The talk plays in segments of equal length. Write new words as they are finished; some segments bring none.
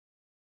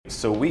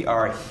So we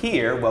are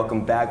here,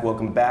 welcome back.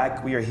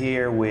 We are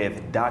here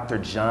with Dr.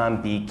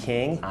 John B.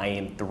 King. I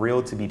am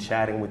thrilled to be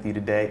chatting with you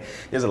today.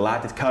 There's a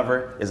lot to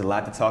cover, there's a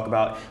lot to talk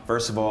about.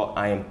 First of all,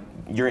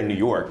 you're in New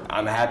York.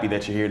 I'm happy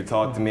that you're here to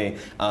talk to me.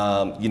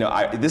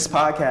 This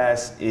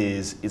podcast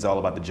is all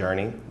about the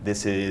journey.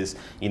 This is,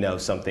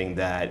 something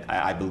that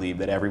I believe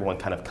that everyone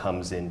kind of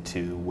comes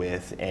into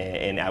with,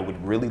 and I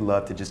would really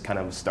love to just kind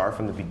of start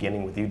from the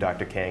beginning with you,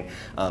 Dr. King.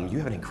 You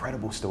have an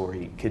incredible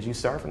story. Could you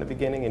start from the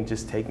beginning and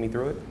just take me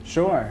through it?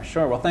 Sure.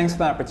 Well, thanks for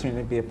the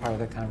opportunity to be a part of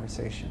the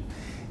conversation.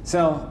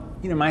 So,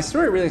 my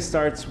story really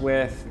starts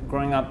with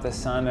growing up the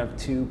son of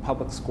two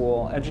public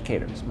school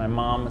educators. My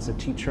mom was a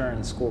teacher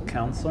and school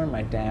counselor.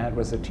 My dad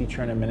was a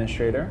teacher and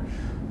administrator,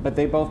 but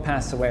they both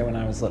passed away when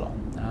I was little.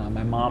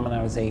 My mom when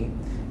I was 8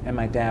 and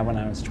my dad when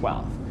I was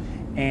 12.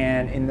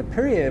 And in the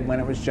period when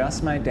it was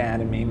just my dad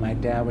and me, my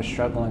dad was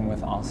struggling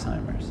with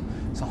Alzheimer's.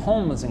 So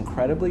home was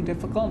incredibly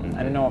difficult. I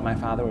didn't know what my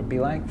father would be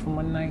like from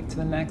one night to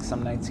the next.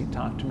 Some nights he'd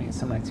talk to me,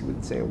 some nights he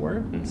wouldn't say a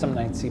word. Some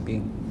nights he'd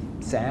be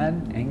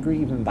sad, angry,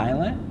 even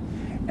violent.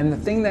 And the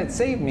thing that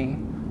saved me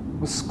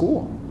was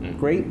school.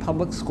 Great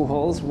public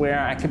schools where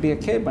I could be a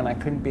kid when I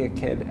couldn't be a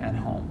kid at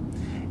home.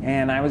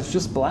 And I was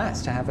just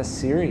blessed to have a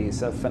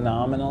series of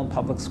phenomenal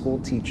public school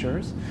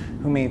teachers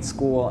who made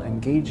school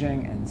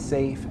engaging and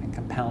safe and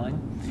compelling.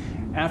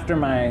 After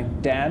my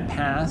dad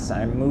passed,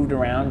 I moved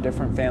around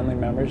different family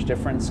members,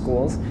 different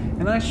schools,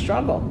 and I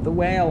struggled the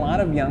way a lot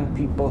of young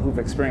people who've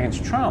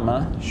experienced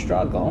trauma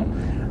struggle.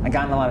 I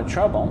got in a lot of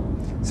trouble,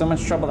 so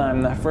much trouble that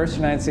I'm the first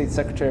United States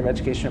Secretary of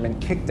Education to have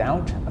been kicked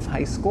out of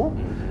high school.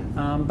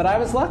 But I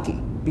was lucky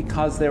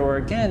because there were,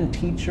 again,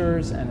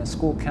 teachers and a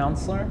school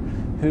counselor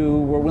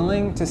who were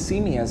willing to see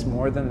me as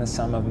more than the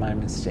sum of my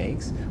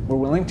mistakes, were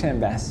willing to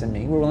invest in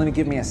me, were willing to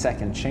give me a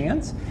second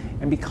chance,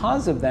 and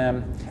because of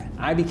them,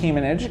 I became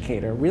an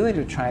educator, really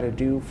to try to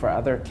do for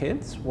other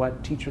kids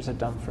what teachers had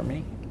done for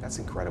me. That's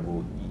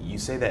incredible. You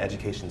say that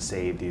education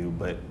saved you,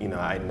 but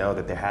I know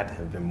that there had to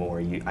have been more.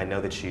 I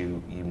know that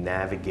you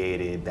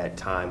navigated that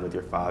time with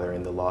your father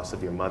and the loss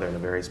of your mother in a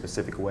very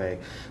specific way.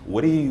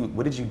 What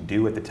did you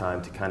do at the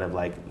time to kind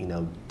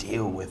of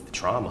deal with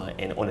trauma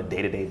and on a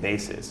day-to-day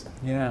basis?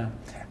 Yeah,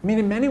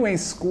 in many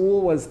ways,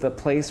 school was the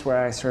place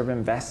where I sort of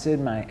invested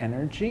my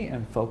energy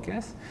and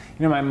focus.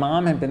 My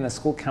mom had been the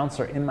school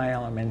counselor in my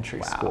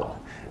elementary school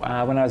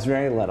when I was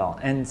very little,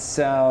 and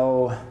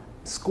so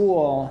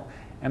school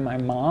and my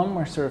mom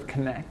were sort of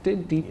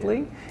connected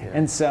deeply. Yeah.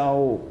 And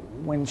so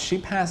when she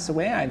passed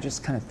away, I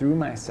just kind of threw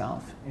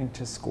myself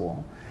into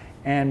school.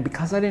 And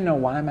because I didn't know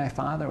why my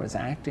father was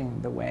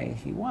acting the way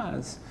he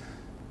was,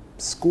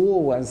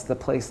 school was the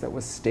place that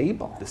was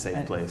stable. The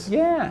safe place.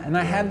 Yeah, and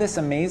I had this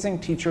amazing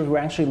teacher who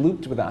actually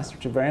looped with us,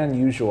 which is very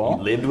unusual.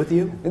 He lived with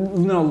you?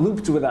 No,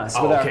 looped with us,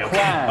 with our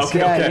class.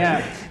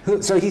 Yeah.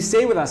 So he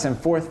stayed with us in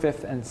 4th,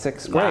 5th, and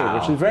 6th grade,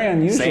 which is very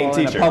unusual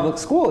in a public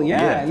school.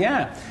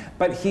 Yeah.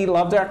 But he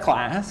loved our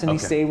class, and he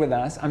stayed with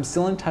us. I'm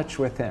still in touch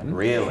with him.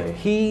 Really?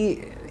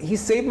 He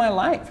saved my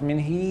life.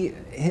 He,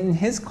 in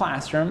his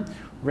classroom,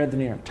 read the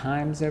New York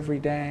Times every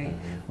day.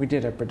 We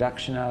did a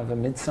production of A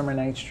Midsummer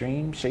Night's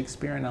Dream,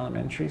 Shakespeare in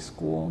elementary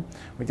school.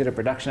 We did a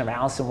production of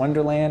Alice in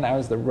Wonderland. I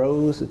was the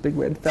rose with big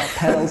red felt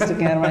petals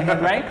sticking out of my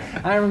head, right?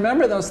 And I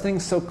remember those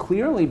things so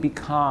clearly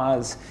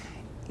because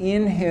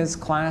in his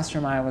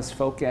classroom I was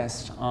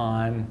focused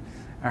on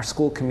our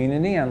school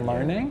community and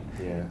learning,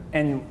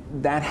 and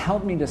that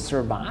helped me to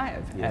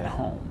survive at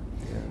home.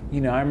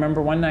 I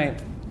remember one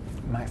night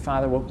my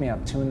father woke me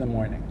up 2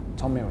 a.m,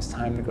 told me it was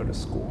time to go to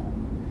school.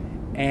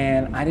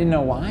 And I didn't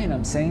know why, and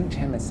I'm saying to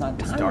him, it's not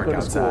time to go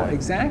to school.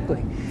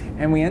 Exactly.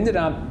 And we ended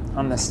up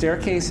on the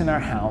staircase in our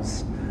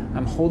house.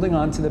 I'm holding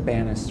on to the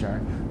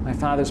banister. My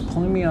father's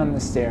pulling me on the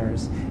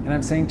stairs, and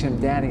I'm saying to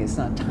him, Daddy, it's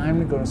not time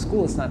to go to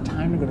school. It's not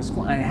time to go to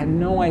school. And I had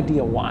no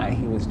idea why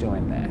he was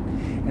doing that.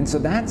 And so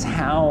that's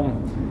how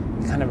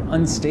kind of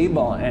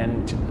unstable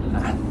and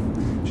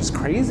just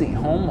crazy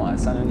home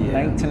was on a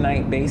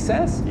night-to-night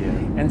basis. Yeah.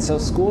 And so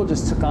school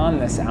just took on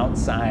this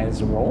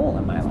outsized role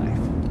in my life.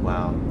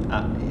 Wow.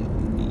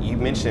 You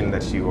mentioned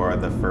that you are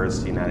the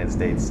first United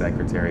States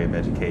Secretary of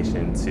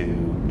Education to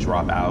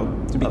drop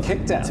out. To be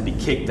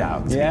kicked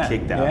out. Yeah.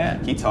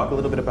 Can you talk a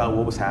little bit about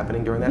what was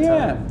happening during that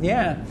time?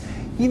 Yeah.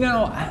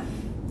 I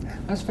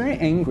was very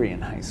angry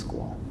in high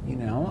school.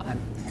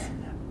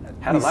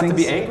 Had a lot to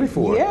be angry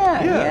for.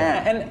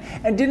 Yeah.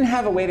 And didn't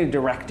have a way to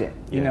direct it.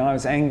 I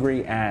was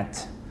angry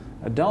at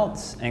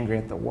adults, angry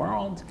at the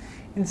world.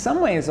 In some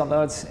ways,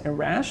 although it's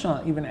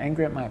irrational, even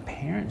angry at my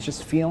parents,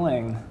 just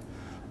feeling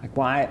like,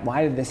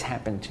 why did this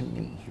happen to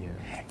me? Yeah.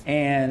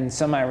 And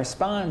so my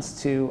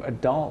response to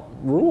adult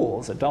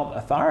rules, adult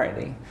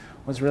authority,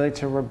 was really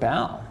to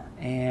rebel.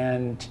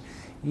 And,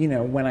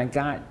 when I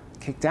got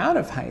kicked out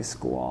of high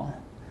school,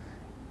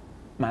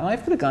 my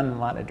life could have gone in a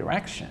lot of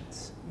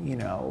directions. It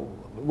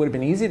would have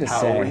been easy to say.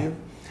 How old were you?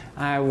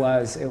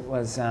 It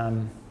was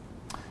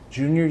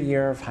junior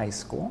year of high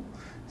school.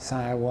 So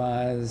I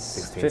was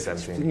 16,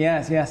 17.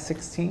 Yeah,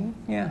 16.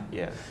 Yeah.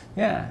 Yeah.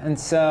 Yeah. And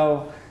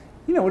so,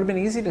 it would have been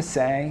easy to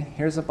say,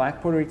 here's a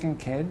Black Puerto Rican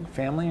kid,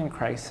 family in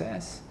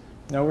crisis,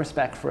 no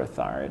respect for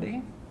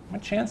authority.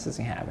 What chance does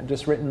he have? And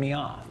just written me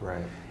off.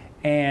 Right.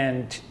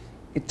 And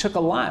it took a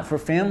lot for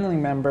family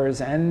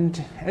members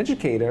and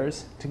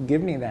educators to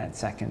give me that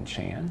second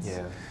chance.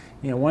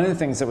 Yeah. One of the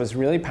things that was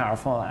really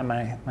powerful,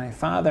 my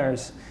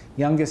father's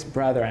youngest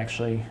brother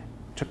actually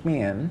took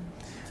me in.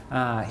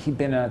 He'd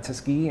been a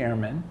Tuskegee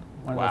Airman,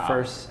 one of the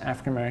first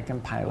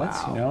African-American pilots,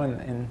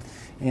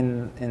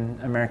 in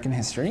American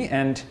history.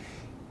 And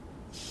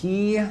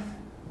he,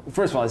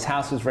 first of all, his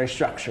house was very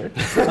structured.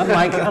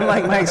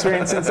 unlike my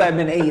experience since I've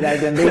been 8,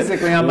 I've been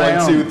basically on my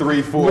own. 1, 2,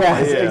 3, 4.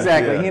 Yes,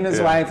 exactly. He and his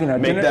wife, dinner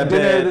at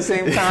the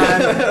same time,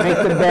 make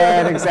the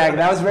bed, exactly.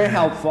 That was very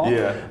helpful.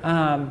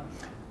 Yeah.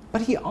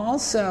 But he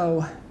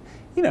also,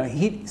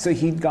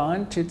 he'd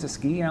gone to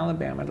Tuskegee,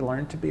 Alabama to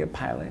learn to be a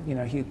pilot.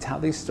 He'd tell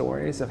these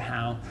stories of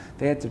how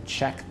they had to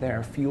check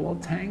their fuel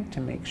tank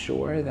to make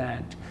sure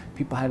that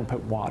people hadn't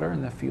put water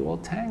in the fuel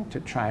tank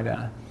to try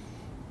to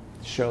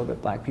show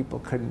that Black people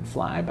couldn't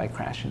fly by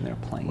crashing their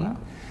plane.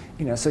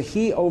 Wow. So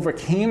he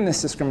overcame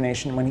this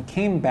discrimination. When he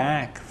came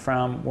back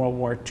from World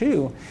War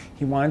II,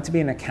 he wanted to be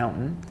an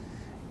accountant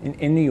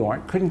in New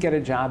York, couldn't get a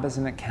job as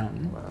an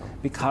accountant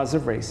because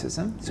of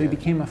racism, so he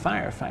became a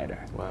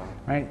firefighter. Wow.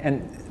 Right?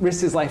 And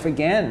risked his life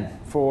again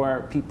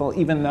for people,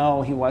 even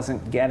though he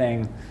wasn't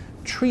getting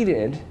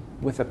treated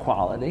with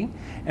equality,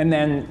 and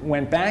then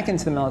went back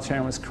into the military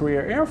and was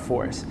career Air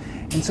Force.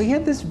 And so he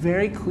had this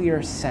very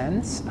clear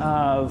sense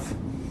of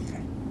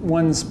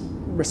one's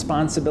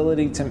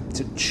responsibility to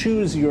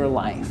choose your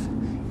life,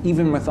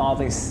 even with all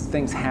these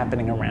things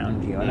happening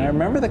around you. And I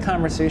remember the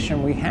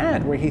conversation we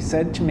had where he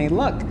said to me,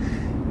 look,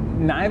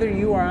 neither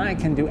you or I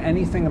can do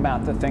anything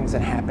about the things that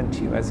happened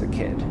to you as a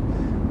kid,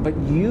 but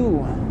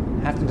you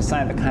have to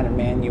decide the kind of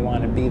man you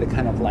want to be, the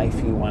kind of life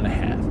you want to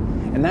have.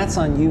 And that's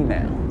on you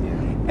now.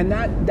 And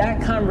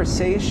that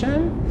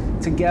conversation,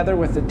 together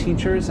with the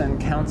teachers and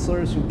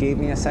counselors who gave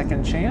me a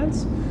second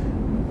chance,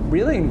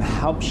 really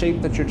helped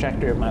shape the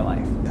trajectory of my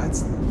life.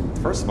 That's,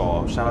 first of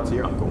all, shout out to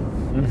your uncle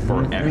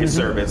for his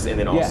service, and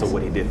then also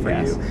what he did for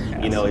you.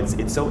 Yes.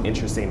 It's so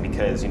interesting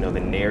because, the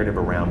narrative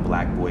around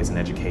Black boys in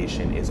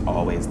education is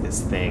always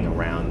this thing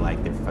around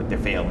like they're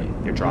failing,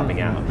 they're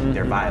dropping out,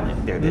 they're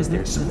violent, they're this.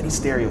 There's so many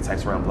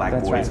stereotypes around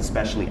Black boys,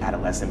 especially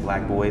adolescent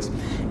Black boys.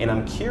 And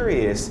I'm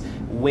curious,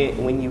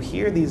 when you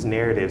hear these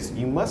narratives,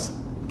 you must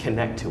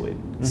connect to it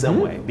some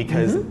way,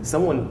 because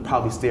someone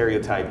probably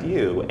stereotyped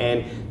you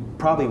and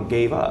probably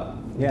gave up.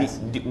 Yes.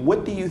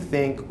 What do you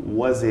think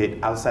was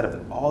it, outside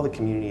of all the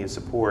community of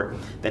support,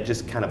 that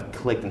just kind of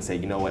clicked and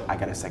said, you know what, I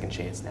got a second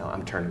chance now,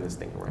 I'm turning this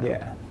thing around?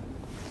 Yeah.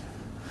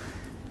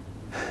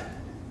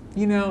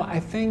 I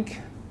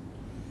think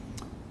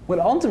what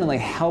ultimately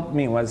helped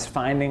me was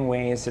finding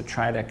ways to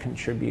try to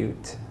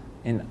contribute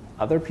in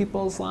other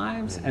people's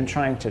lives and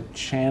trying to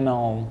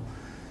channel,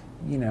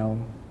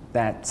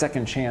 that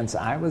second chance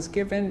I was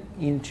given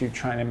into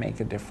trying to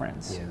make a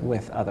difference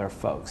with other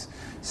folks.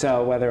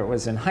 So whether it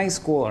was in high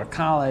school or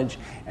college,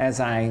 as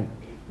I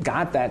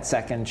got that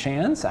second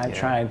chance, I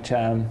tried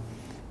to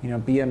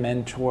be a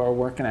mentor,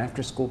 work in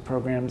after school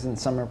programs and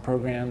summer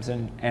programs,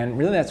 and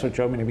really that's what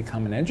drove me to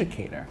become an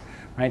educator,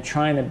 right?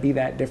 Trying to be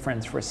that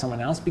difference for someone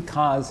else,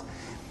 because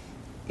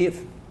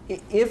if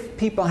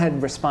people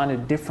had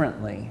responded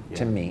differently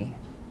to me,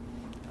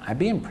 I'd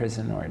be in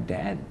prison or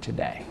dead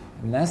today.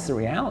 And that's the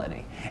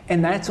reality.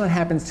 And that's what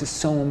happens to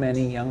so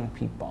many young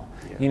people.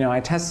 I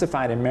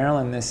testified in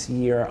Maryland this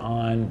year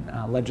on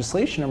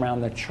legislation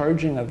around the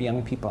charging of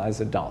young people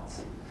as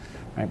adults,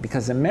 right?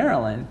 Because in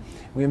Maryland,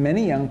 we have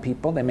many young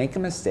people, they make a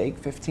mistake,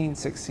 15,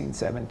 16,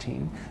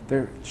 17.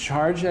 They're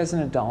charged as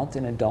an adult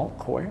in adult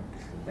court,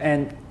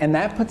 and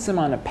that puts them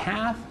on a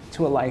path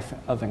to a life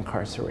of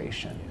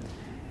incarceration.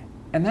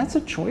 And that's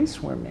a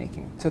choice we're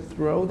making, to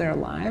throw their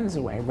lives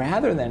away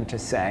rather than to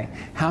say,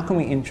 how can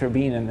we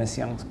intervene in this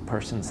young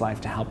person's life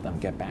to help them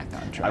get back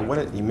on track?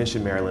 You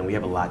mentioned Maryland. We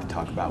have a lot to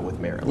talk about with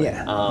Maryland.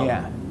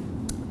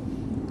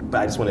 But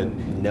I just want to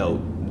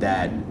note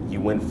that you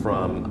went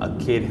from a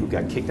kid who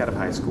got kicked out of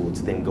high school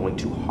to then going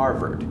to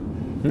Harvard,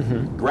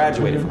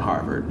 graduated from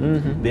Harvard,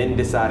 then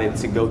decided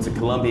to go to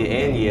Columbia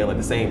and Yale at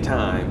the same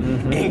time,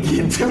 and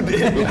get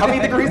how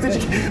many degrees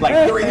did you get?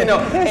 Like 3, and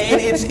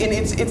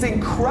it's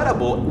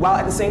incredible, while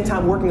at the same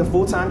time working a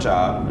full-time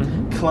job,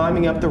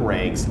 climbing up the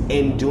ranks,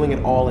 and doing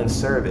it all in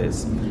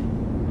service.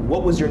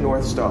 What was your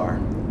North Star?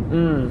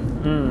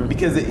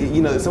 Because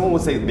someone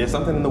would say there's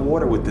something in the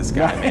water with this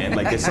guy, man.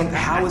 Like there's something.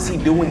 How is he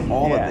doing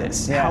all of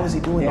this? How is he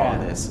doing all of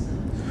this?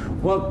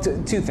 Well,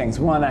 two things.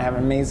 One, I have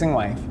an amazing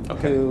wife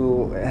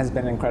who has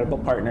been an incredible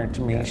partner to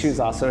me. She was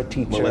also a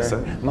teacher.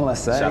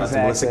 Melissa. Shout out to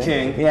Melissa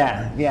King.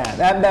 Yeah.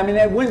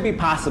 That wouldn't be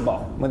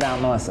possible without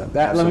Melissa.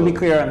 Let me be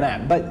clear on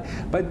that.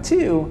 But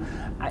two,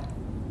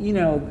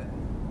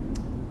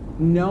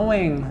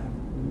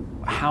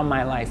 knowing how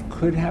my life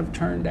could have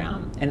turned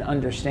out and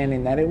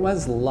understanding that it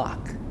was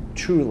luck,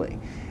 truly.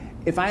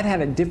 If I'd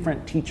had a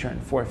different teacher in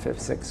 4th, 5th,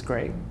 6th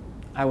grade,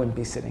 I wouldn't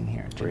be sitting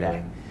here today.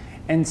 Really?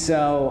 And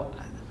so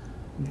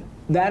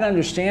that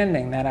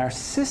understanding that our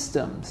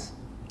systems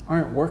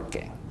aren't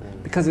working,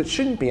 because it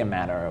shouldn't be a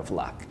matter of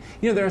luck.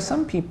 There are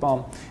some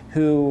people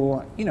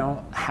who,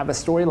 have a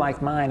story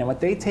like mine, and what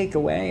they take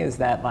away is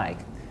that,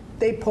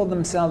 they pulled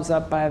themselves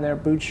up by their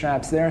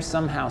bootstraps. They're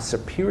somehow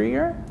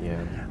superior.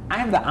 Yeah. I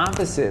have the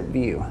opposite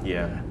view.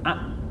 Yeah.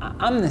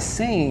 I'm the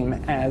same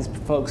as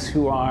folks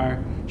who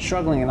are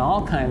struggling in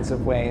all kinds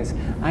of ways.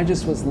 I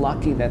just was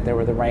lucky that there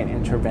were the right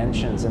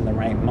interventions in the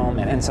right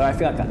moment. And so I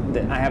feel like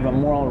I have a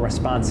moral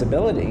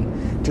responsibility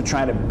to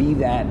try to be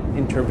that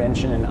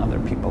intervention in other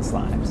people's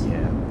lives.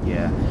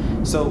 Yeah.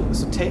 So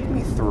take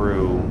me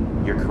through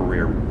your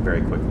career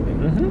very quickly.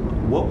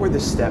 Mm-hmm. What were the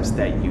steps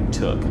that you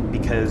took?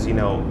 Because,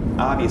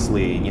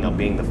 obviously,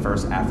 being the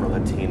first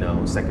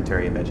Afro-Latino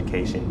Secretary of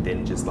Education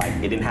didn't just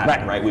it didn't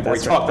happen, right? We've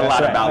already talked a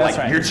lot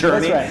about your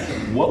journey. That's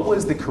right. What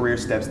was the career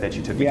steps that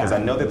you took? Because I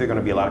know that there are going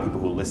to be a lot of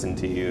people who listen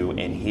to you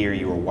and hear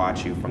you or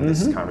watch you from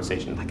this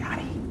conversation, how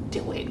do you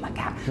do it?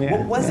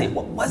 What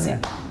was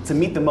it to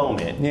meet the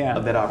moment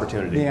of that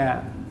opportunity?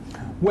 Yeah.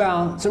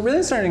 Well, so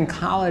really started in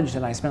college,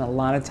 and I spent a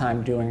lot of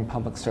time doing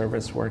public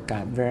service work,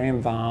 got very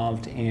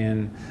involved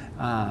in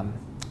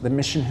the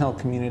Mission Hill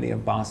community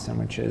of Boston,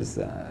 which is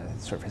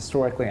sort of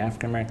historically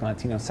African-American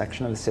Latino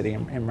section of the city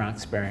in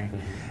Roxbury.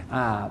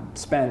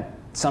 Spent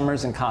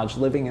summers in college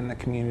living in the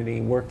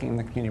community, working in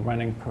the community,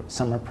 running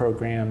summer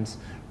programs,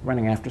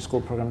 running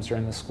after-school programs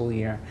during the school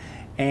year.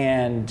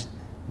 And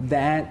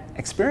that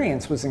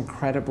experience was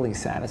incredibly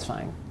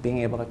satisfying, being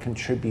able to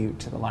contribute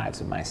to the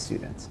lives of my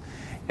students.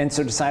 And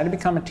so decided to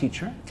become a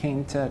teacher,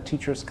 came to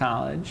Teachers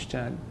College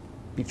to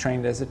be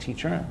trained as a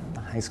teacher, a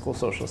high school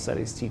social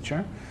studies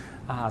teacher,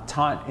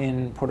 taught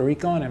in Puerto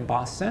Rico and in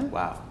Boston.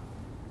 Wow.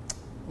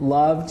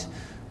 Loved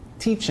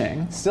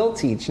teaching, still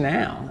teach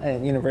now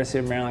at University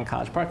of Maryland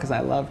College Park because I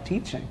love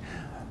teaching.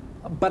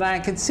 But I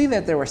could see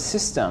that there were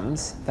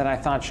systems that I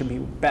thought should be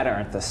better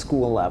at the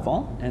school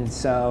level, and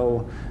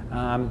so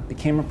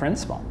became a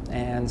principal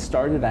and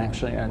started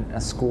actually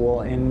a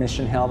school in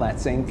Mission Hill, that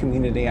same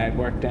community I'd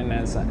worked in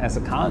as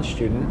a college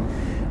student.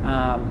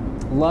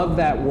 Loved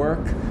that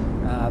work.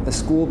 The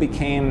school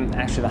became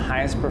actually the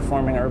highest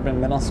performing urban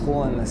middle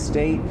school in the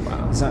state.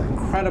 Wow. It was an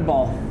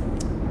incredible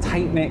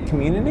tight-knit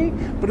community,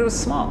 but it was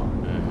small,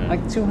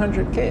 like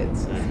 200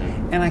 kids.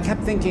 And I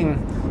kept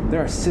thinking,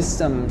 there are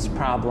systems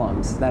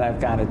problems that I've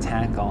got to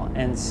tackle.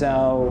 And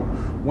so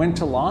went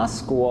to law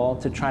school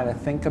to try to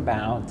think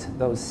about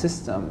those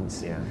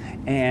systems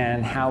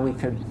and how we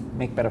could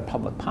make better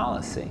public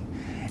policy.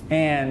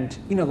 And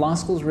law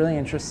school is really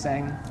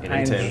interesting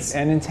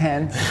and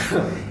intense.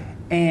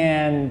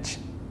 And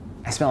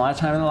I spent a lot of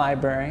time in the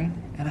library,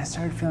 and I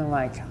started feeling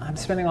like I'm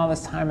spending all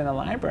this time in the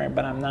library,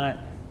 but I'm not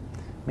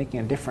making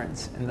a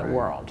difference in the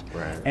world.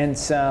 Right. And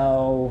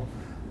so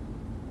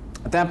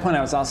at that point,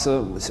 I was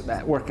also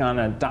working on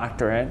a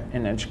doctorate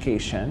in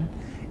education,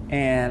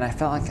 and I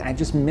felt like I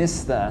just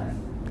missed the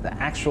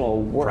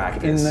actual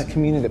work in the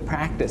community, the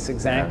practice,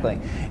 exactly.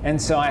 Yeah.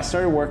 And so I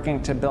started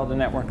working to build a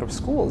network of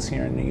schools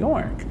here in New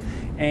York,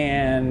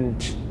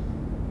 and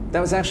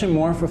that was actually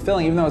more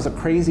fulfilling, even though it was a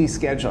crazy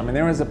schedule. I mean,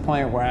 there was a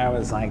point where I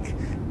was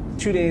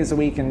 2 days a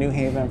week in New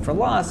Haven for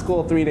law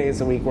school, 3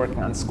 days a week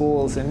working on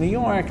schools in New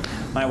York.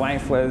 My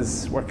wife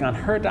was working on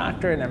her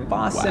doctorate in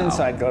Boston,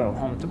 so I'd go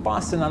home to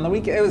Boston on the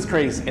weekend. It was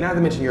crazy. And not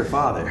to mention your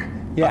father,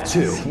 yes,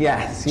 too.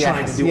 Yes,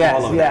 trying to do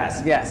all of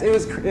that. Yes.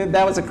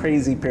 That was a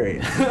crazy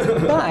period.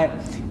 But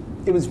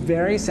it was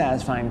very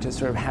satisfying to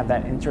sort of have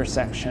that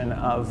intersection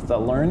of the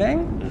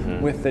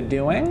learning with the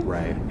doing.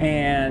 Right.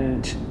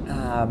 And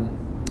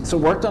so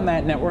worked on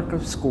that network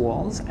of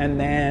schools, and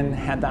then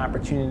had the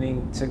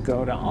opportunity to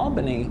go to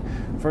Albany,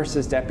 first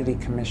as Deputy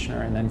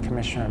Commissioner and then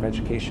Commissioner of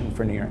Education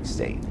for New York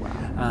State.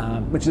 Wow.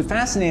 Which is a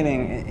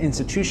fascinating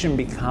institution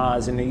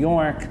because in New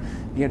York,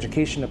 the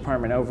Education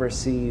Department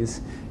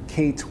oversees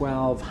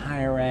K-12,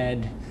 higher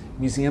ed,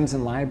 museums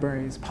and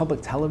libraries,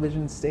 public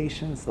television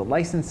stations, the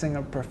licensing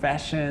of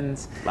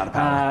professions. A lot of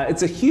power.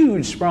 It's a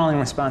huge, sprawling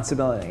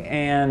responsibility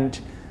and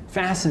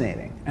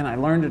fascinating, and I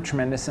learned a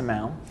tremendous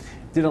amount.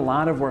 Did a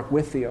lot of work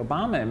with the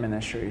Obama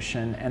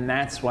administration, and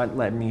that's what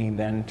led me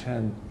then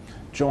to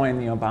join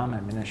the Obama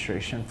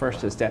administration,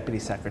 first as Deputy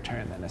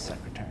Secretary and then as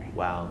Secretary.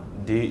 Wow.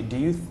 Do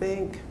you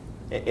think,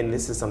 and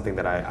this is something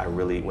that I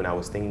really, when I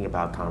was thinking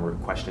about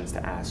questions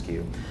to ask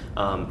you,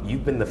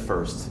 you've been the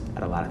first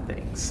at a lot of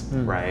things,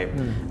 right?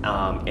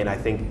 And I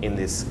think in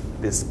this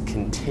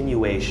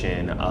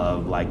continuation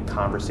of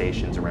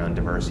conversations around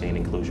diversity and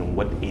inclusion,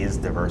 what is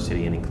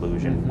diversity and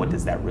inclusion? What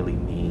does that really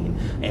mean?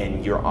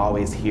 And you're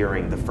always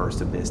hearing the first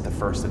of this, the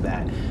first of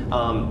that.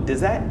 Does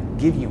that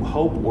give you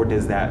hope, or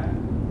does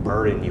that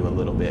burden you a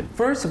little bit?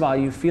 First of all,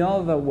 you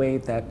feel the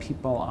weight that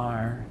people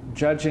are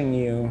judging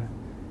you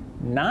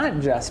not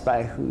just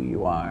by who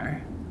you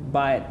are,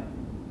 but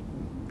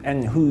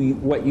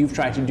what you've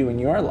tried to do in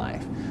your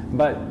life,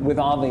 but with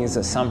all these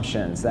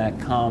assumptions that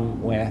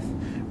come with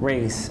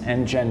race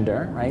and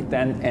gender, right?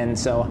 And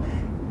so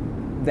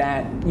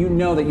that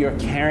that you're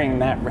carrying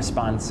that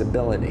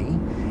responsibility,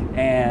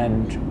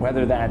 and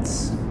whether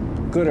that's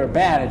good or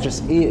bad, it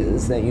just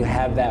is that you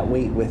have that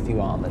weight with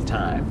you all the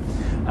time.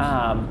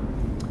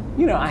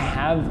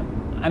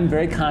 I'm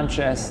very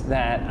conscious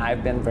that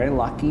I've been very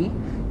lucky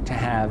to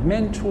have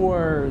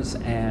mentors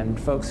and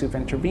folks who've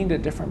intervened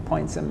at different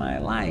points in my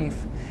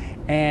life.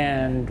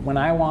 And when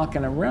I walk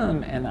in a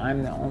room and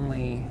I'm the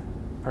only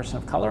person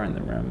of color in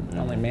the room, the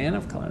only man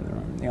of color in the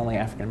room, the only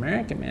African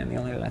American man, the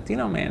only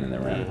Latino man in the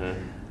room,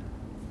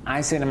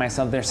 I say to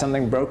myself, there's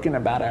something broken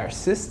about our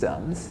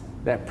systems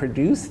that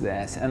produce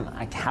this, and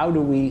like, how do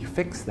we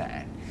fix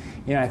that?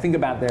 I think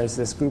about there's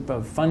this group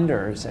of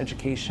funders,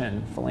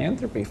 education,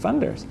 philanthropy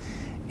funders,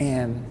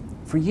 and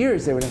for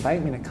years they would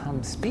invite me to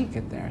come speak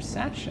at their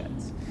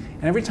sessions.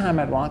 And every time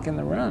I'd walk in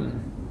the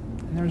room,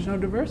 and there was no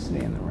diversity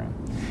in the room.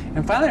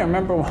 And finally I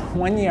remember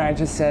one year I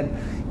just said,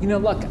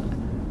 look,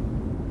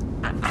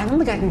 I don't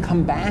think I can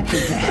come back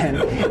again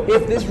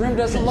if this room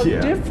doesn't look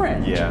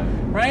different,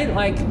 right?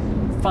 Like,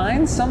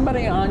 find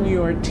somebody on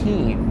your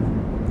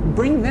team,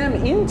 bring them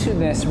into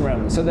this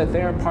room so that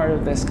they're part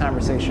of this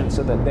conversation,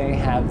 so that they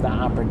have the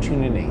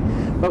opportunity.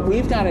 But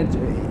we've got to,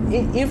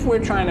 if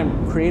we're trying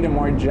to create a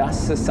more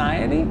just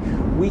society,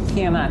 we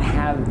cannot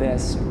have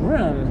this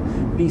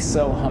room be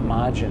so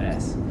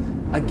homogenous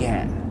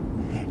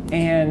again.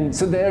 And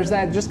so there's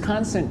that just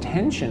constant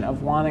tension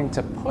of wanting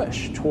to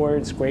push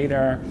towards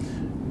greater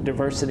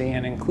diversity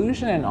and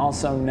inclusion, and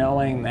also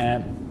knowing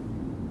that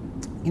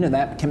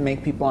that can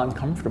make people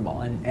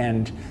uncomfortable,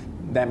 and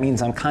that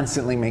means I'm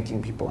constantly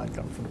making people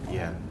uncomfortable.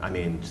 Yeah, I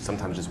mean,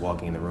 sometimes just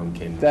walking in the room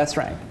can be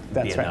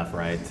enough,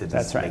 right? To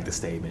just make the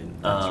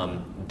statement.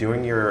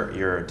 During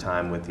your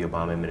time with the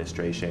Obama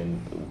administration,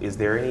 is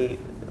there any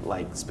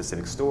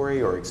specific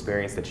story or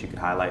experience that you could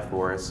highlight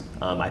for us?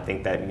 I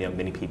think that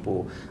many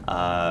people,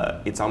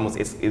 it's almost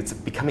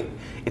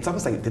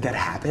like, did that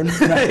happen?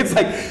 It's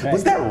like,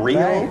 was that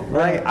real?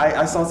 Right?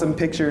 I saw some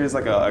pictures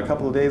like a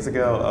couple of days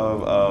ago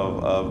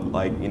of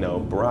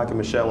Barack and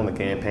Michelle in the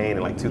campaign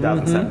in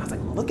 2007. I was like,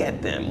 look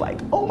at them,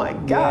 oh my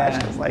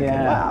gosh! I was like,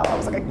 wow! I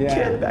was like a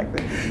kid back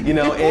then,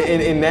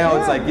 and now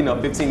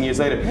it's 15 years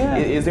later.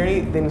 Is there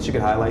anything that you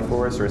could highlight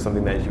for us, or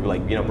something that you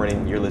were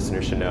Brennan, your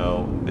listeners should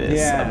know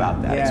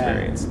about that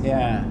experience?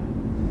 Yeah.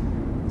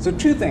 So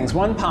two things,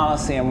 one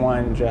policy and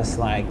one just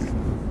like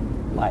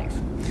life.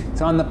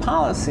 So on the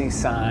policy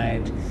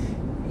side,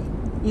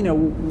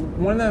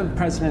 one of the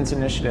president's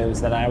initiatives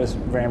that I was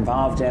very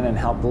involved in and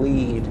helped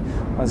lead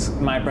was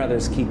My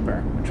Brother's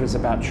Keeper, which was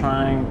about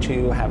trying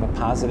to have a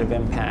positive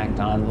impact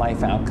on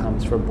life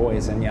outcomes for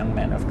boys and young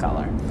men of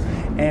color.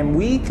 And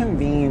we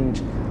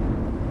convened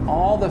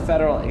all the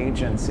federal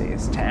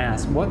agencies to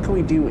ask, what can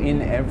we do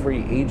in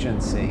every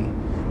agency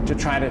to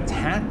try to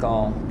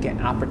tackle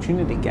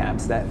opportunity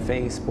gaps that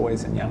face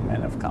boys and young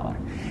men of color?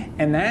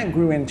 And that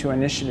grew into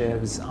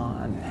initiatives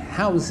on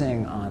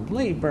housing, on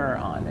labor,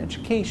 on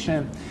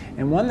education.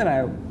 And one that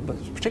I was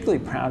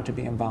particularly proud to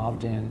be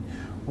involved in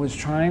was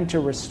trying to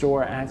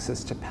restore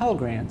access to Pell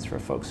Grants for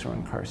folks who are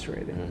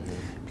incarcerated.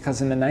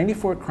 Because in the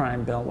 '94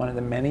 crime bill, one of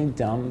the many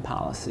dumb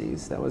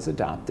policies that was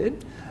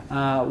adopted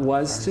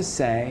was to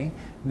say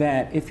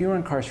that if you were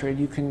incarcerated,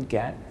 you can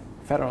get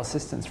federal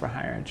assistance for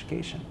higher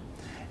education.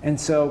 And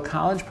so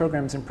college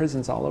programs and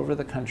prisons all over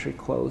the country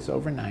closed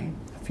overnight.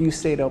 A few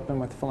stayed open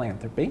with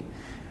philanthropy.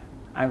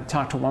 I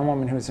talked to one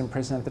woman who was in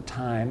prison at the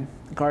time.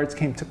 The guards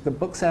came, took the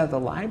books out of the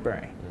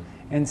library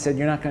and said,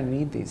 you're not going to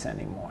need these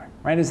anymore,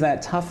 right? It's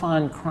that tough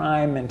on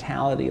crime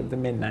mentality of the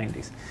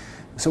mid-90s.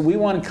 So we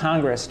wanted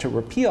Congress to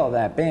repeal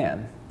that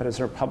ban, but as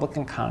a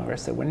Republican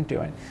Congress, they wouldn't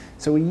do it.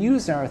 So we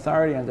used our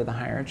authority under the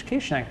Higher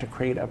Education Act to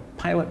create a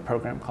pilot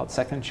program called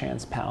Second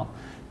Chance Pell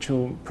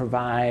to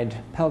provide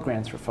Pell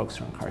Grants for folks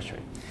who are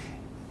incarcerated.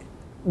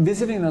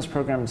 Visiting those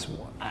programs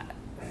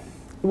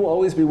will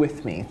always be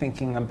with me,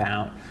 thinking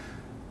about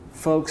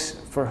folks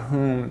for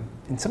whom,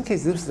 in some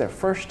cases, this was their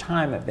first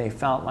time that they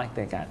felt like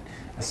they got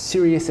a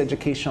serious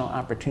educational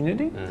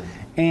opportunity.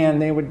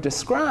 And they would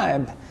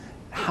describe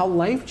how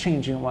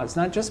life-changing it was,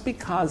 not just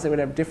because they would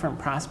have different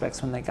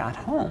prospects when they got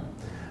home,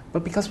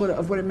 but because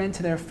of what it meant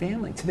to their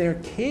family, to their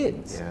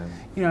kids.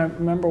 I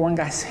remember one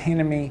guy saying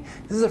to me,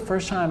 this is the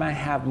first time I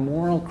have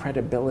moral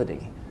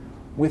credibility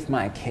with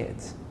my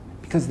kids,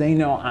 because they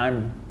know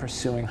I'm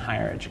pursuing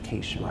higher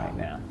education right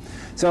now.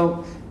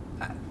 So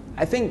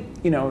I think,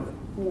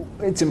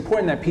 it's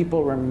important that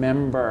people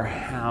remember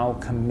how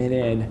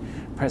committed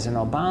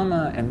President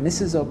Obama and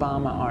Mrs.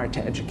 Obama are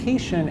to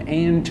education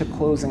and to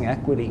closing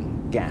equity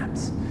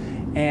gaps.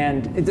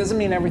 And it doesn't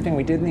mean everything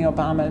we did in the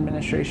Obama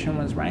administration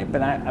was right,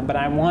 but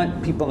I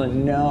want people to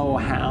know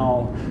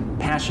how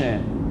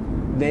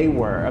passionate they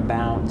were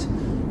about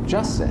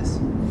justice.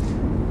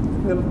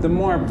 The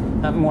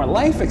more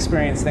life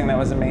experience thing that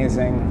was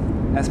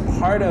amazing, as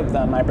part of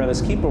the My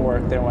Brother's Keeper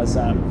work, there was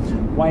a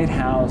White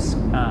House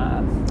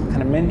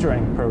kind of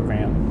mentoring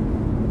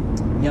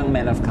program, young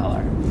men of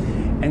color.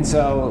 And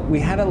so we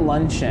had a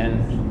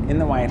luncheon in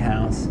the White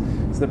House.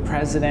 So the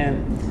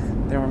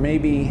president, there were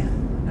maybe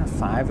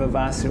 5 of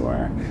us who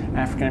are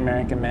African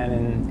American men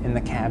in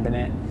the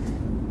cabinet,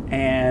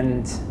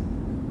 and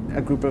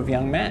a group of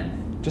young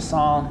men, just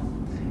all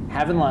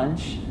having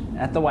lunch,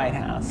 at the White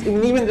House.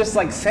 Even just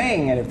like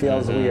saying it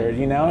feels weird,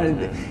 you know?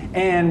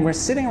 And we're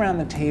sitting around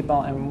the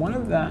table, and one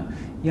of the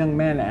young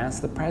men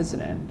asked the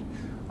president,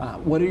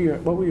 what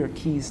were your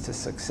keys to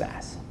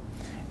success?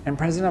 And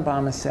President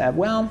Obama said,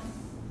 well,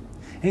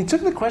 and he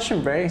took the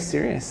question very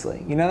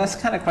seriously. You know, that's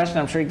the kind of question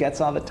I'm sure he gets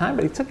all the time,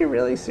 but he took it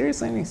really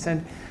seriously, and he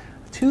said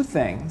 2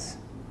 things.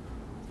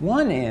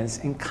 One is,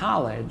 in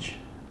college,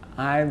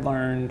 I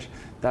learned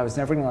that I was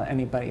never going to let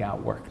anybody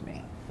outwork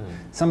me.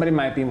 Somebody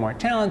might be more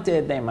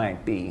talented, they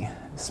might be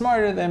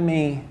smarter than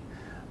me,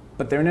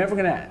 but they're never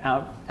going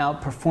to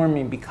outperform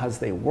me because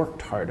they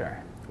worked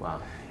harder.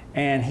 Wow.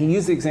 And he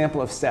used the example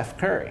of Steph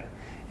Curry.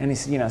 And he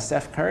said, you know,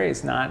 Steph Curry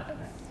he's not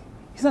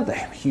the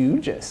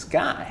hugest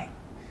guy,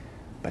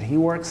 but he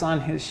works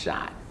on his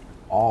shot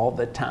all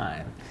the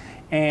time.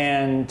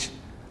 And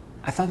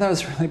I thought that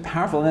was really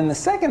powerful. And then the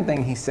second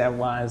thing he said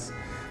was,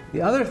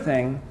 the other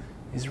thing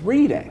is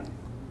reading.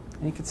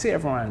 And you could see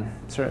everyone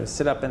sort of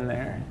sit up in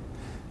their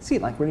seat,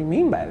 like, what do you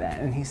mean by that?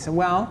 And he said,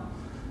 well,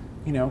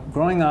 you know,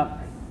 growing up,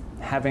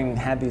 having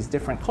had these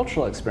different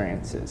cultural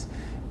experiences,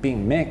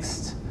 being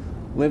mixed,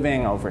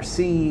 living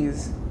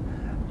overseas,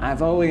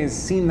 I've always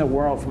seen the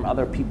world from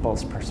other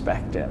people's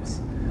perspectives.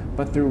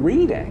 But through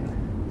reading,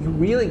 you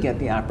really get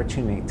the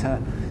opportunity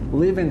to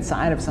live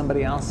inside of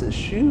somebody else's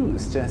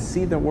shoes, to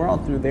see the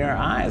world through their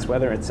eyes,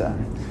 whether it's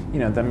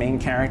the main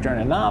character in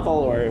a novel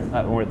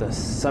or the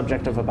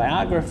subject of a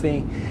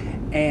biography.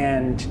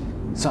 And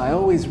so I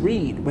always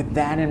read with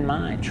that in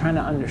mind, trying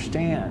to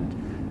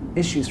understand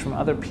issues from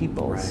other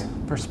people's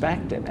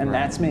perspective. And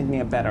that's made me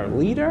a better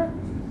leader.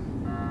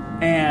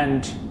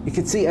 And you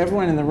could see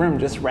everyone in the room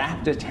just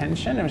rapt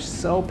attention. It was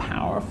so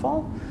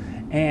powerful.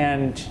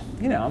 And,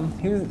 you know,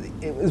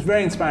 it was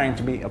very inspiring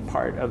to be a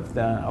part of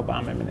the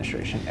Obama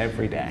administration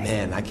every day.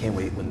 Man, I can't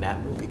wait when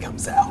that movie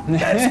comes out.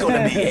 That's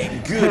going to be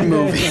a good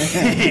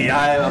movie.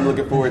 I'm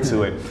looking forward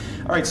to it.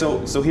 All right,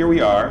 so here we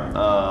are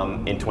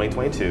in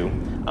 2022.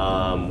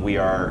 We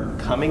are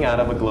coming out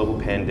of a global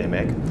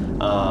pandemic.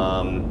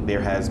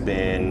 There has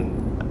been,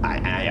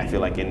 I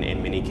feel like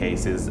in many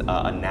cases,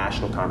 a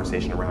national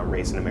conversation around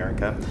race in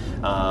America.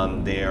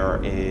 There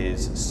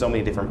is so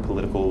many different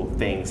political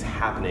things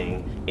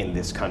happening in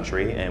this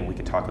country, and we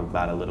could talk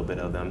about a little bit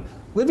of them.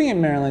 Living in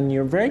Maryland,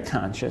 you're very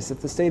conscious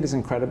that the state is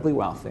incredibly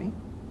wealthy,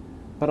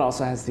 but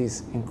also has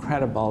these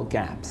incredible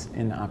gaps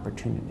in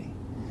opportunity,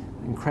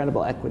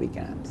 incredible equity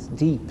gaps,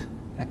 deep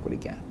equity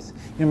gaps.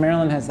 You know,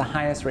 Maryland has the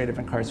highest rate of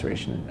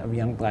incarceration of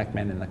young black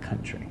men in the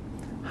country,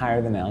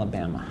 higher than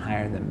Alabama,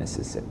 higher than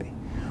Mississippi.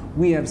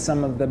 We have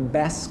some of the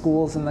best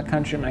schools in the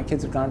country. My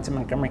kids have gone to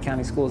Montgomery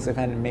County schools. They've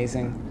had an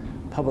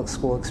amazing public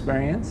school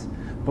experience.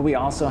 But we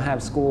also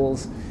have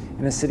schools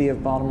in the city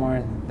of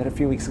Baltimore that a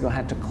few weeks ago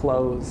had to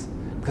close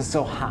because it's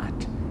so hot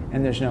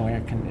and there's no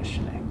air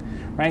conditioning,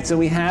 right? So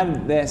we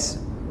have this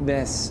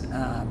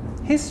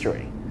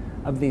history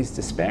of these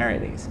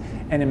disparities.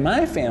 And in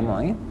my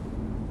family,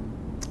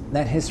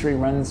 that history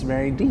runs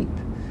very deep.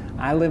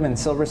 I live in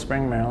Silver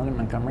Spring, Maryland, in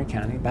Montgomery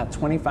County, about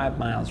 25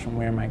 miles from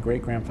where my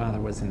great-grandfather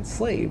was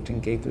enslaved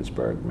in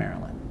Gaithersburg,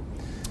 Maryland.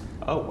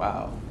 Oh,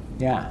 wow.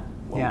 Yeah,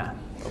 Whoa. yeah.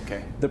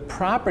 Okay. The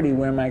property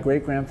where my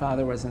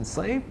great-grandfather was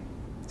enslaved,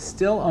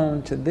 still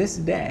owned to this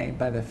day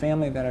by the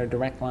family that are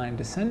direct line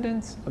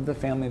descendants of the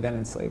family that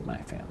enslaved my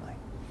family.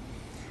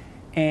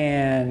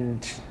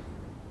 And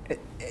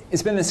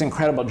it's been this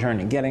incredible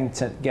journey, getting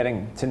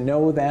to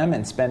know them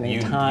and spending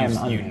time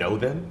on. You know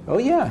them? Oh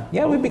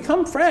yeah, we've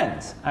become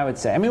friends, I would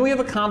say. I mean, we have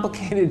a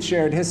complicated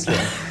shared history.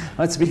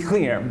 Let's be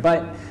clear,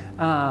 but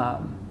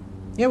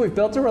we've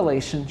built a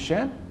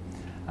relationship.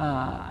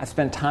 I've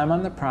spent time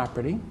on the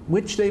property,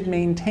 which they've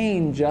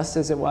maintained just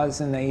as it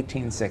was in the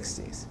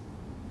 1860s.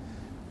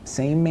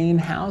 Same main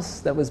house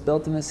that was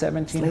built in the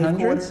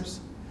 1700s.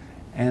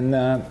 And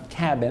the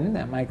cabin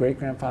that my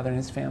great-grandfather and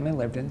his family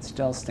lived in,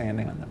 still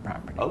standing on the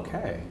property.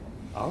 Okay,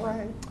 all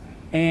right.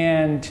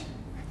 And,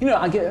 you know,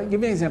 I'll give you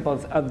an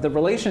example of the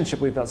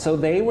relationship we built. So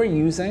they were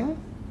using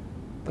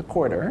the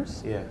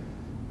quarters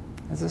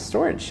as a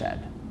storage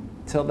shed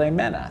till they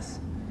met us.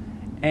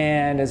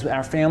 And as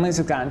our families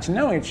have gotten to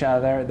know each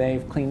other,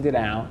 they've cleaned it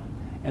out,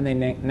 and they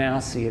now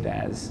see it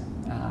as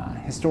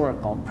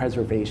historical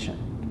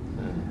preservation.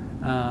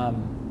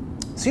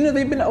 So, you know,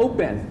 they've been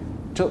open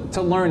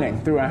to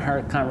learning through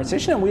our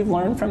conversation, and we've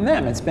learned from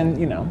them. It's been,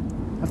 you know,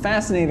 a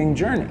fascinating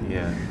journey.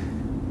 Yeah.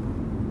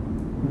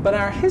 But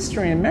our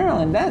history in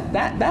Maryland,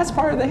 that's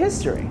part of the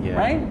history,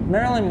 right?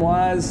 Maryland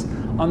was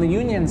on the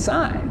Union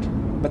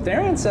side, but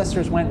their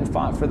ancestors went and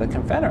fought for the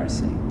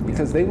Confederacy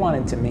because they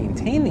wanted to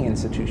maintain the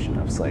institution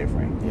of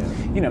slavery.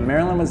 Yeah. You know,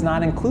 Maryland was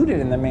not included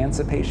in the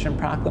Emancipation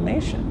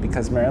Proclamation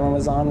because Maryland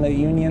was on the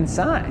Union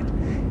side.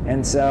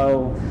 And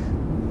so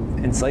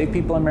enslaved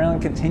people in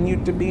Maryland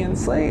continued to be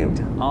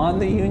enslaved on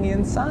the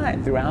Union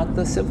side throughout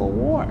the Civil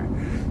War.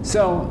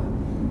 So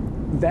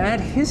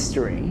that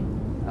history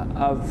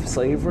of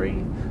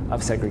slavery,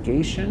 of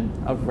segregation,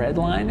 of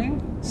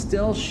redlining,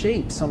 still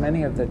shapes so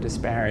many of the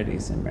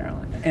disparities in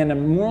Maryland. And a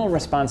moral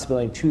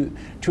responsibility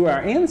to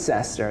our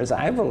ancestors,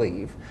 I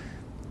believe,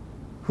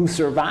 who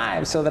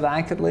survived so that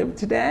I could live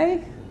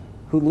today,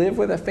 who live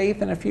with a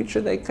faith in a future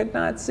they could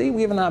not see.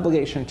 We have an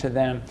obligation to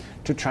them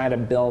to try to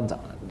build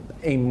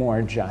a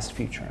more just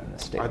future in the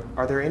state.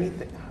 Are there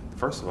anything,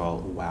 first of all,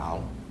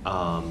 wow.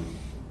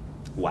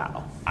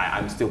 Wow.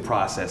 I'm still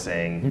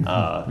processing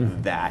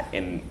that,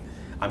 and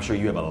I'm sure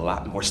you have a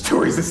lot more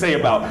stories to say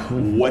about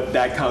what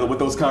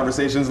those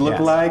conversations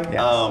look like.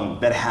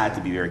 That had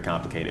to be very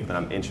complicated, but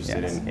I'm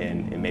interested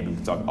in maybe we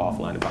can talk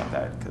offline about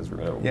that because we're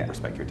going to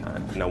respect your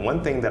time. Now,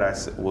 one thing that I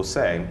will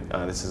say,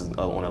 this is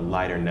on a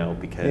lighter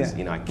note because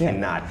I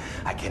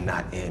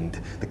cannot end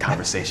the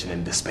conversation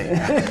in despair.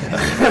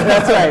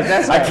 That's right.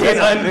 I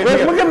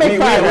can't. We're gonna make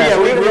progress.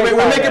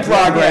 We're making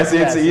progress.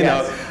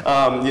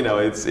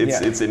 It's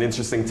it's an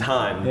interesting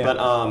time, but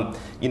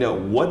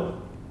what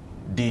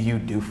do you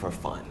do for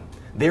fun?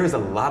 There is a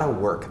lot of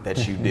work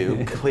that you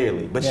do,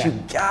 clearly, but you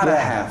gotta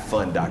have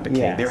fun, Dr.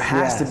 King. There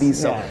has to be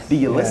some. Do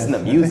you listen to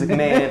music,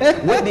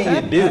 man? What do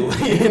you do?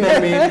 You know what I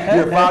mean?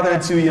 You're a father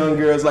of 2 young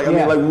girls. What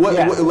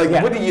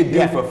do you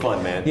do for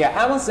fun, man? Yeah,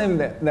 I will say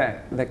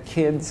that the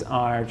kids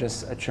are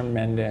just a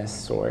tremendous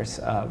source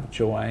of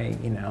joy.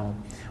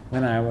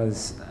 When I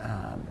was,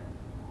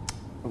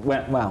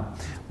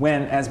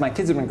 as my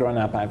kids have been growing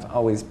up, I've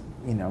always,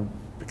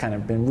 kind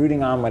of been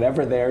rooting on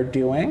whatever they're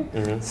doing.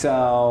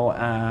 So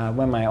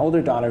when my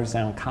older daughter was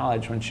now in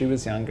college, when she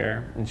was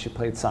younger and she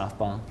played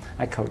softball,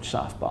 I coached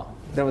softball.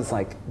 That was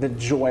like the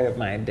joy of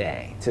my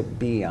day, to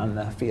be on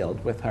the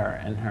field with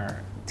her and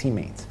her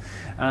teammates.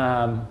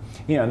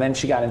 Then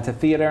she got into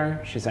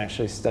theater. She's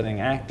actually studying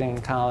acting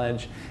in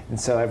college. And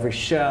so every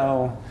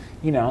show,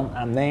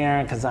 I'm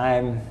there because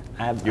I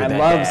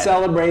love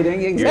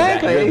celebrating.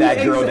 Exactly. You're that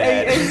girl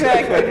dad.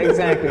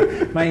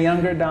 Exactly. My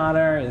younger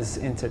daughter is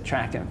into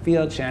track and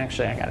field. She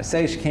actually, I gotta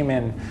say, she came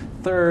in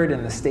 3rd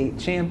in the state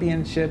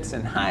championships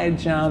in high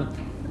jump.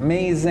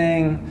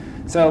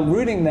 Amazing. So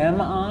rooting them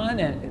on,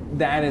 and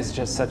that is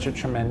just such a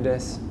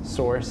tremendous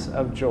source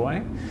of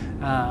joy.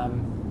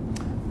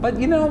 But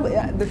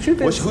the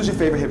truth is, who's your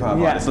favorite hip hop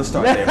artist? Let's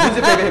start there. Who's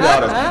your favorite hip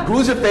hop artist?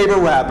 Who's your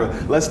favorite rapper?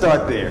 Let's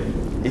start there.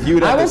 If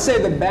you I would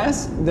say the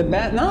best.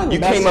 You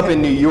came up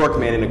in New York,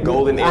 man, in a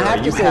golden era. I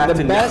have to say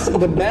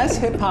the best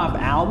hip hop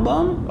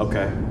album.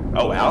 Okay.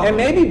 Oh, album. And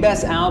maybe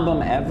best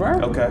album ever.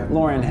 Okay.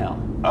 Lauryn Hill.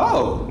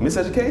 Oh,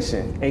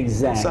 Miseducation.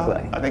 Exactly.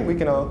 So I think we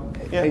can all.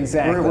 Yeah,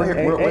 exactly. We're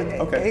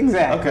okay.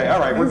 Exactly. Okay. All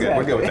right. We're good.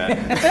 We're good with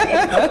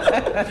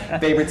that.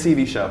 Favorite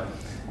TV show.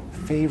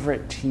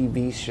 Favorite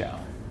TV show.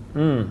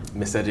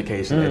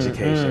 Miseducation,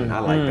 education. I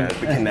like that.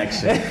 The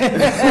connection.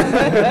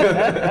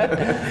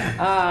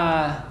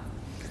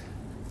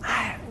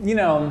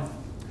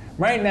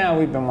 Right now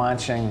we've been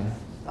watching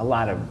a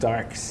lot of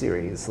dark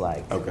series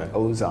like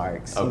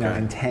Ozarks.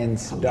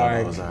 Intense,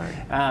 dark.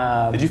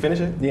 Ozark. Did you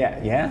finish it?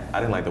 Yeah. I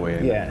didn't like the way it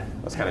ended. Yeah.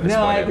 I was kind of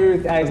disappointed. No, I agree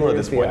with you. I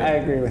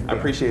agree with you. I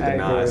appreciate the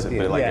nods,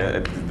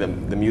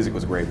 but the music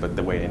was great, but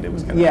the way it ended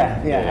was kind of.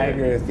 Yeah, I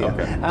agree with you.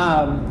 Okay.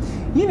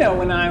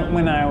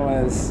 When I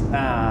was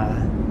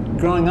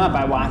growing up,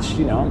 I watched,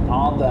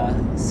 all the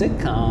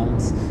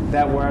sitcoms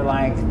that were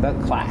like the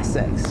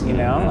classics,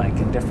 like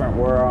A Different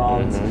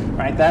World,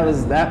 right? That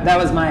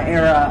was my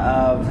era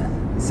of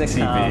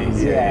sitcoms.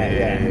 TV.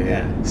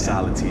 Yeah.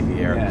 Solid TV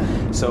era.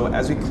 Yeah. So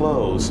as we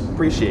close,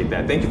 appreciate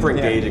that. Thank you for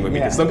engaging with me.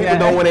 Because some people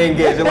don't want to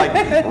engage. They're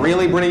like,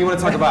 really, Brennan, you want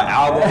to talk about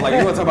albums? Like,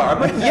 you want to talk about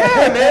art? But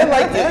yeah, man,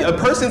 like a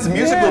person's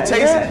musical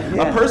taste.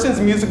 A person's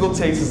musical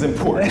taste is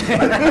important.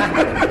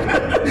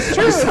 It's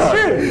true. It's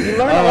true. You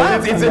learn a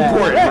lot. It's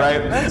important,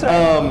 right? That's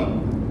right.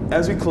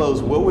 As we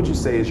close, what would you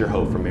say is your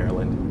hope for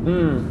Maryland?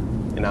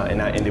 And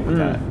I ended with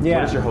that.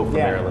 What is your hope for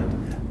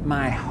Maryland?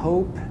 My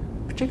hope,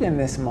 particularly in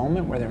this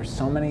moment where there are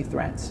so many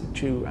threats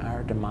to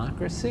our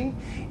democracy,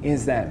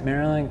 is that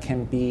Maryland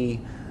can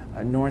be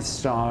a North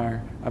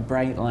Star, a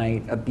bright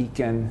light, a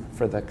beacon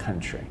for the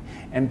country,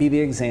 and be the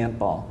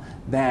example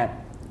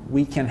that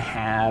we can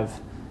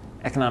have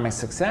economic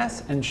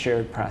success and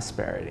shared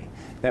prosperity,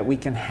 that we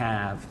can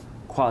have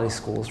quality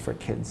schools for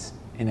kids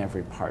in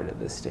every part of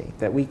the state,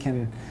 that we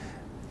can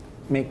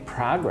make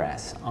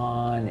progress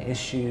on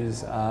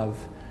issues of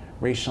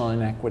racial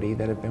inequity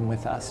that have been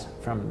with us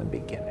from the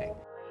beginning.